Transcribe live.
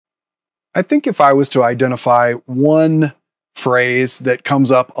I think if I was to identify one phrase that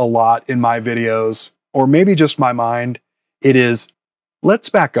comes up a lot in my videos, or maybe just my mind, it is, let's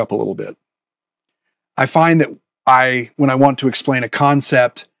back up a little bit. I find that when I want to explain a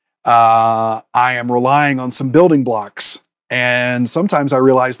concept, I am relying on some building blocks. And sometimes I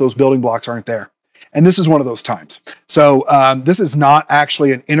realize those building blocks aren't there. And this is one of those times. So this is not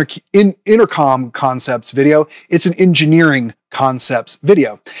actually an intercom concepts video. It's an engineering concepts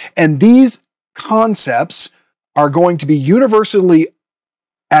video. And these concepts are going to be universally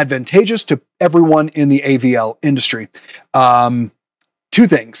advantageous to everyone in the AVL industry. Two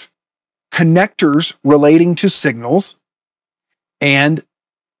things: connectors relating to signals, and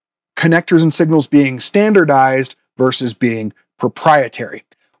connectors and signals being standardized versus being proprietary.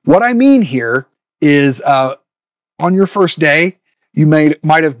 What I mean here is on your first day, you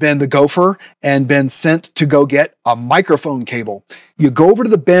might have been the gopher and been sent to go get a microphone cable. You go over to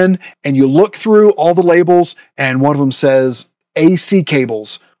the bin and you look through all the labels, and one of them says AC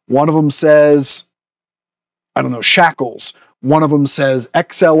cables. One of them says, I don't know, shackles. One of them says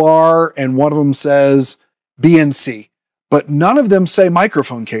XLR, and one of them says BNC. But none of them say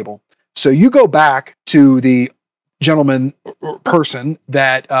microphone cable. So you go back to the gentleman or person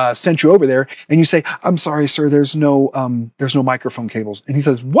that sent you over there, and you say, "I'm sorry, sir, there's no microphone cables." And he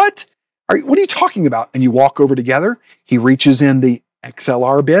says, "What are you talking about?" And you walk over together. He reaches in the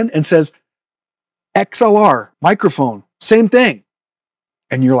XLR bin and says, "XLR microphone, same thing."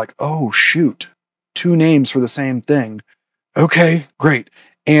 And you're like, "Oh shoot, two names for the same thing. Okay, great."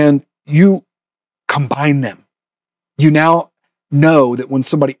 And you combine them. You now know that when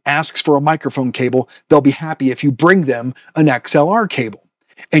somebody asks for a microphone cable, they'll be happy if you bring them an XLR cable.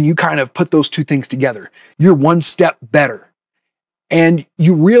 And you kind of put those two things together. You're one step better. And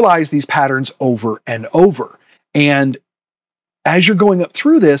you realize these patterns over and over. And as you're going up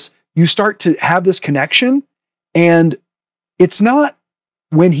through this, you start to have this connection. And it's not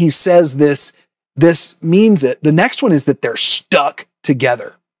when he says this means it. The next one is that they're stuck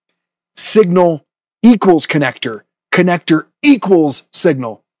together. Signal equals connector. Connector equals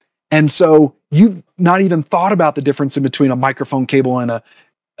signal. And so you've not even thought about the difference in between a microphone cable and a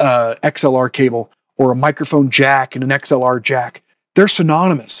XLR cable, or a microphone jack and an XLR jack. They're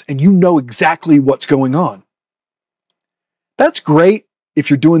synonymous, and you know exactly what's going on. That's great if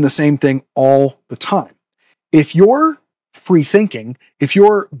you're doing the same thing all the time. If you're free thinking, if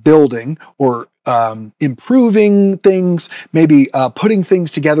you're building or improving things, maybe putting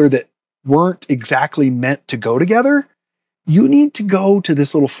things together that weren't exactly meant to go together, you need to go to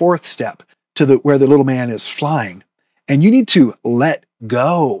this little fourth step, to where the little man is flying. And you need to let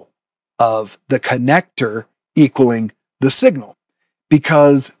go of the connector equaling the signal,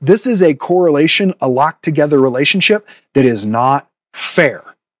 because this is a correlation, a locked together relationship that is not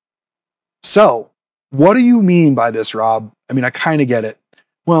fair. So what do you mean by this, Rob? I mean, I kind of get it.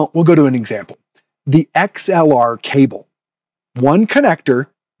 Well, we'll go to an example. The XLR cable, one connector,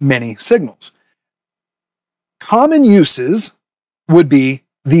 many signals. Common uses would be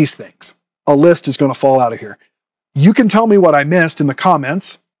these things. A list is going to fall out of here. You can tell me what I missed in the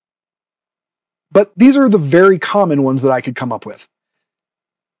comments, but these are the very common ones that I could come up with.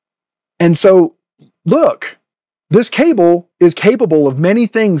 And so, look, this cable is capable of many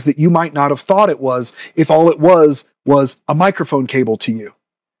things that you might not have thought it was if all it was a microphone cable to you.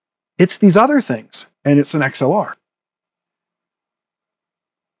 It's these other things, and it's an XLR.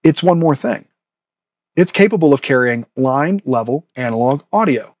 It's one more thing. It's capable of carrying line level analog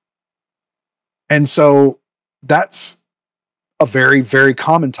audio. And so that's a very, very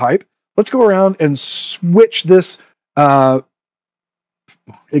common type. Let's go around and switch this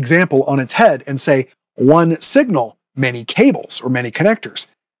example on its head and say one signal, many cables or many connectors.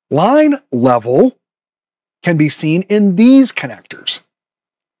 Line level can be seen in these connectors.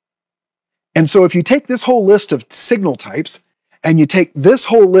 And so if you take this whole list of signal types and you take this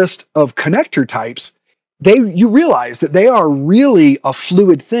whole list of connector types, you realize that they are really a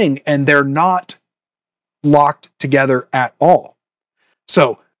fluid thing, and they're not locked together at all.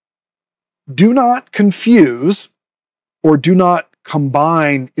 So do not confuse or do not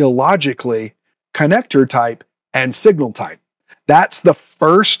combine illogically connector type and signal type. That's the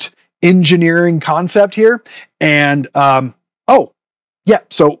first engineering concept here. And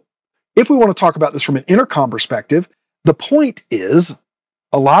so if we want to talk about this from an intercom perspective, the point is,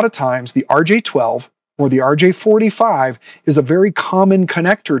 a lot of times the RJ12 or the RJ45 is a very common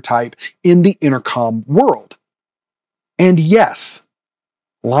connector type in the intercom world. And yes,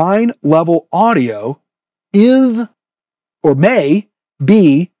 line level audio is or may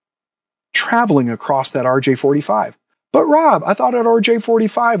be traveling across that RJ45. But Rob, I thought an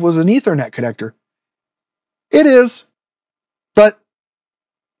RJ45 was an Ethernet connector. It is, but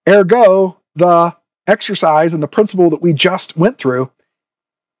ergo, the exercise and the principle that we just went through,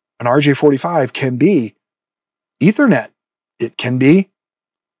 an RJ45 can be Ethernet. It can be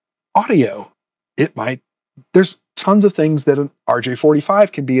audio. There's tons of things that an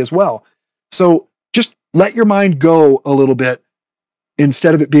RJ45 can be as well. So just let your mind go a little bit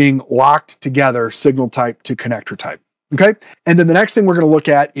instead of it being locked together, signal type to connector type. Okay. And then the next thing we're going to look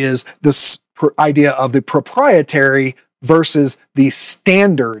at is this idea of the proprietary versus the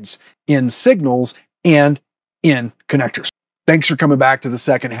standards in signals and in connectors. Thanks for coming back to the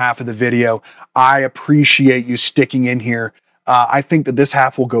second half of the video. I appreciate you sticking in here. I think that this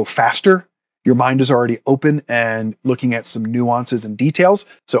half will go faster. Your mind is already open and looking at some nuances and details,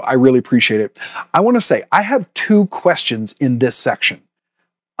 so I really appreciate it. I want to say I have 2 questions in this section.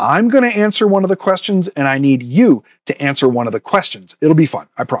 I'm going to answer one of the questions, and I need you to answer one of the questions. It'll be fun,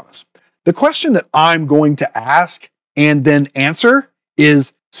 I promise. The question that I'm going to ask and then answer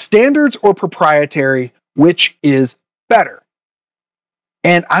is standards or proprietary, which is better?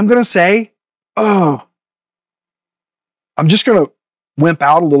 And I'm going to say, I'm just going to wimp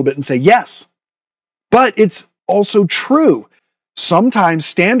out a little bit and say yes. But it's also true. Sometimes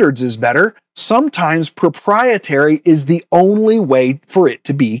standards is better. Sometimes proprietary is the only way for it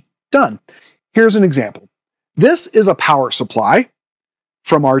to be done. Here's an example. This is a power supply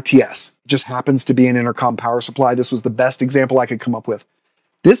from RTS. It just happens to be an intercom power supply. This was the best example I could come up with.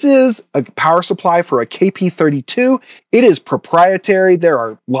 This is a power supply for a KP32. It is proprietary. There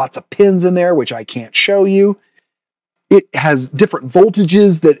are lots of pins in there, which I can't show you. It has different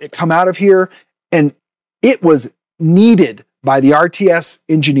voltages that come out of here, and it was needed by the RTS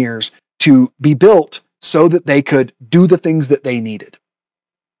engineers to be built so that they could do the things that they needed.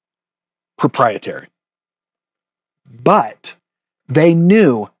 Proprietary. But they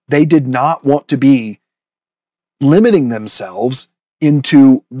knew they did not want to be limiting themselves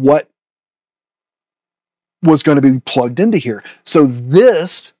into what was going to be plugged into here. So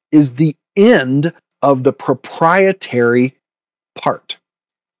this is the end of the proprietary part.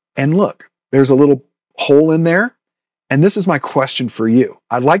 And look, there's a little hole in there. And this is my question for you.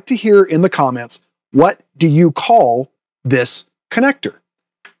 I'd like to hear in the comments, what do you call this connector?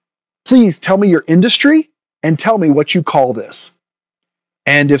 Please tell me your industry and tell me what you call this.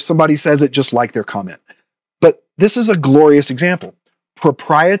 And if somebody says it, just like their comment. But this is a glorious example.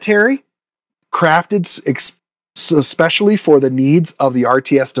 Proprietary, crafted especially for the needs of the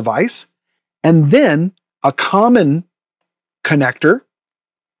RTS device, and then a common connector,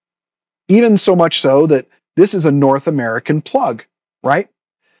 even so much so that this is a North American plug, right?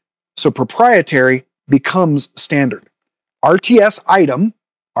 So proprietary becomes standard. RTS item,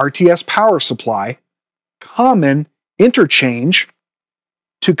 RTS power supply, common interchange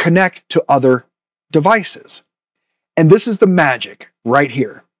to connect to other devices. And this is the magic right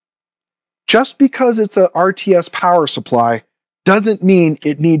here. Just because it's a RTS power supply doesn't mean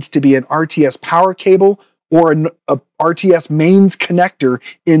it needs to be an RTS power cable or a RTS mains connector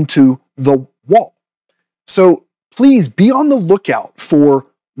into the wall. So please be on the lookout for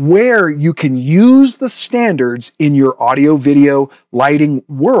where you can use the standards in your audio, video, lighting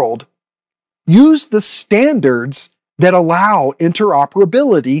world. Use the standards that allow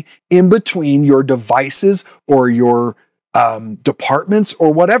interoperability in between your devices or your departments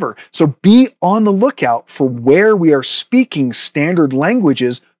or whatever. So be on the lookout for where we are speaking standard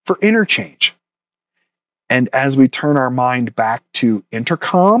languages for interchange. And as we turn our mind back to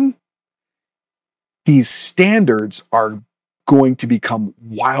intercom, these standards are going to become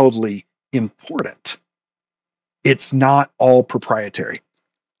wildly important. It's not all proprietary.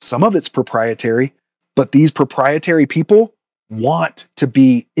 Some of it's proprietary, but these proprietary people want to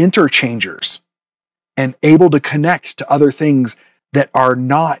be interchangers and able to connect to other things that are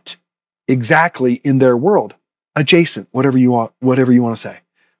not exactly in their world. Adjacent, whatever you want to say.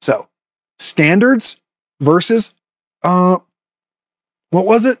 So, standards versus what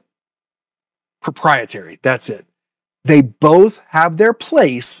was it? Proprietary. That's it. They both have their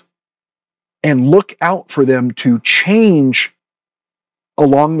place, and look out for them to change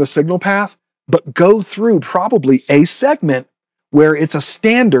along the signal path, but go through probably a segment where it's a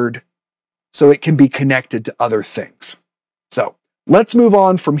standard so it can be connected to other things. So let's move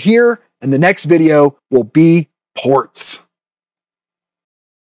on from here, and the next video will be ports.